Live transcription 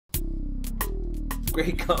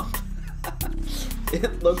Great comp.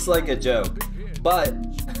 It looks like a joke, but I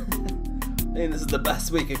mean, this is the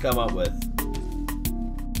best we could come up with.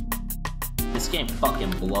 This game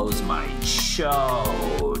fucking blows my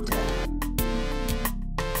chode.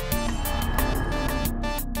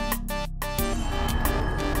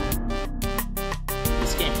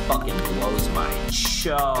 This game fucking blows my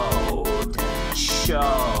chode.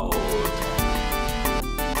 Chode.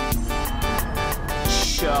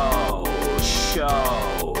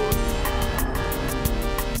 Chode.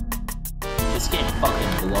 This game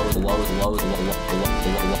fucking blows my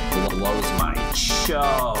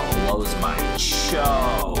chode. Blows my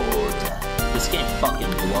chode. This game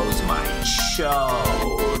fucking blows my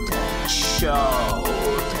chode.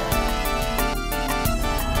 Chode.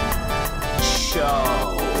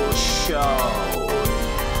 Chode.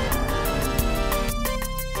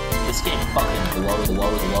 This game fucking blows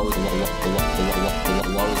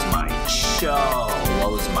my chode.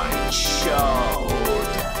 Blows my chode.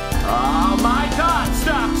 Oh my god,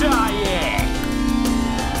 stop dying!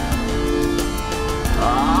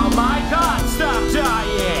 Oh my god, stop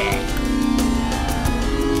dying!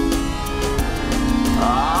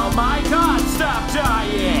 Oh my god, stop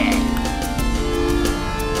dying!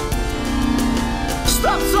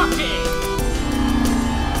 Stop sucking!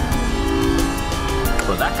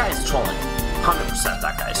 Bro, that guy's trolling. 100%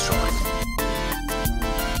 that guy's trolling.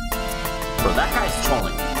 Bro, that guy's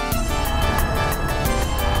trolling.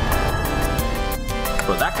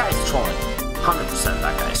 Bro, that guy's trolling. 100%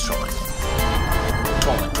 that guy's trolling.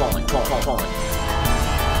 Trolling. Trolling.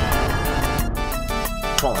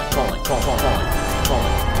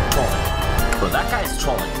 Bro, that guy's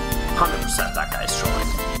trolling. 100% that guy's trolling.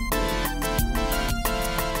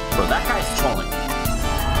 Bro, that guy's trolling.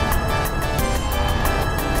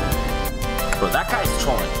 Bro, that guy's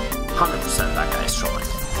trolling. 100% that guy's trolling.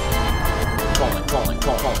 Trolling. Trolling.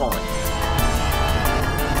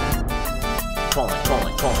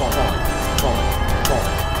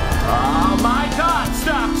 Oh my god,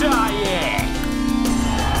 stop dying!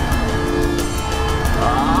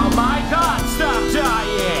 Oh my god, stop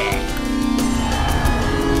dying!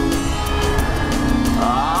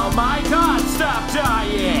 Oh my god, stop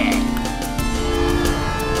dying!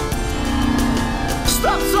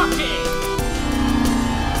 Stop sucking!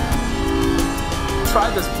 Try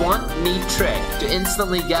this blunt, neat trick to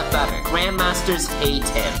instantly get better. Grandmasters hate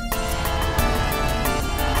him.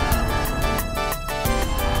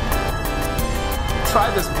 Try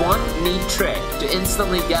this blunt, neat trick to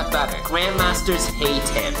instantly get better. Grandmasters hate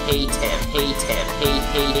him. Hate him.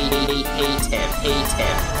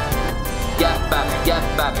 Get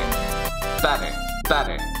better.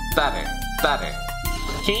 Better.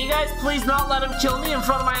 Can you guys please not let him kill me in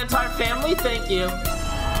front of my entire family? Thank you.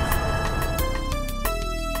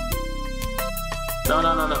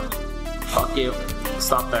 No. Fuck you.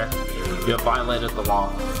 Stop there. You have violated the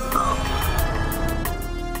law.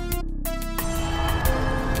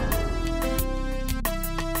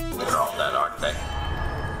 They're all dead, aren't they?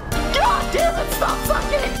 God damn it, stop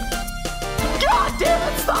sucking! God damn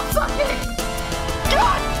it, stop sucking!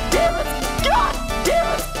 God damn it! God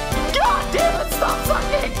damn it! God damn it, stop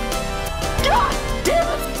sucking! God damn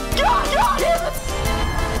it! God damn it!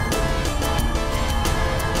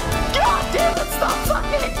 God damn it, stop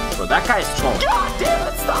sucking! Bro, that guy's trolling. God damn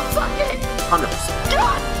it, stop sucking! 100%.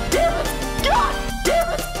 God damn it! God damn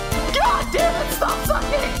it! God damn it, stop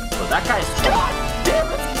sucking! Bro, that guy's trolling. God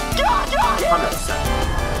damn it! God damn it! 100%.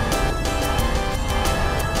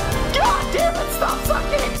 God damn it, stop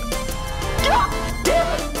sucking! God damn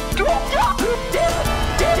it! God damn it!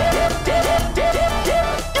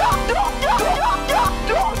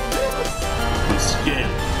 This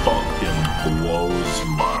game fucking blows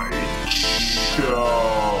my chode.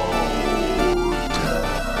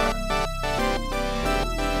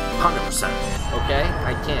 100%. Okay?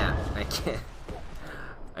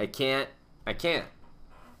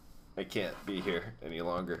 I can't be here any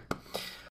longer.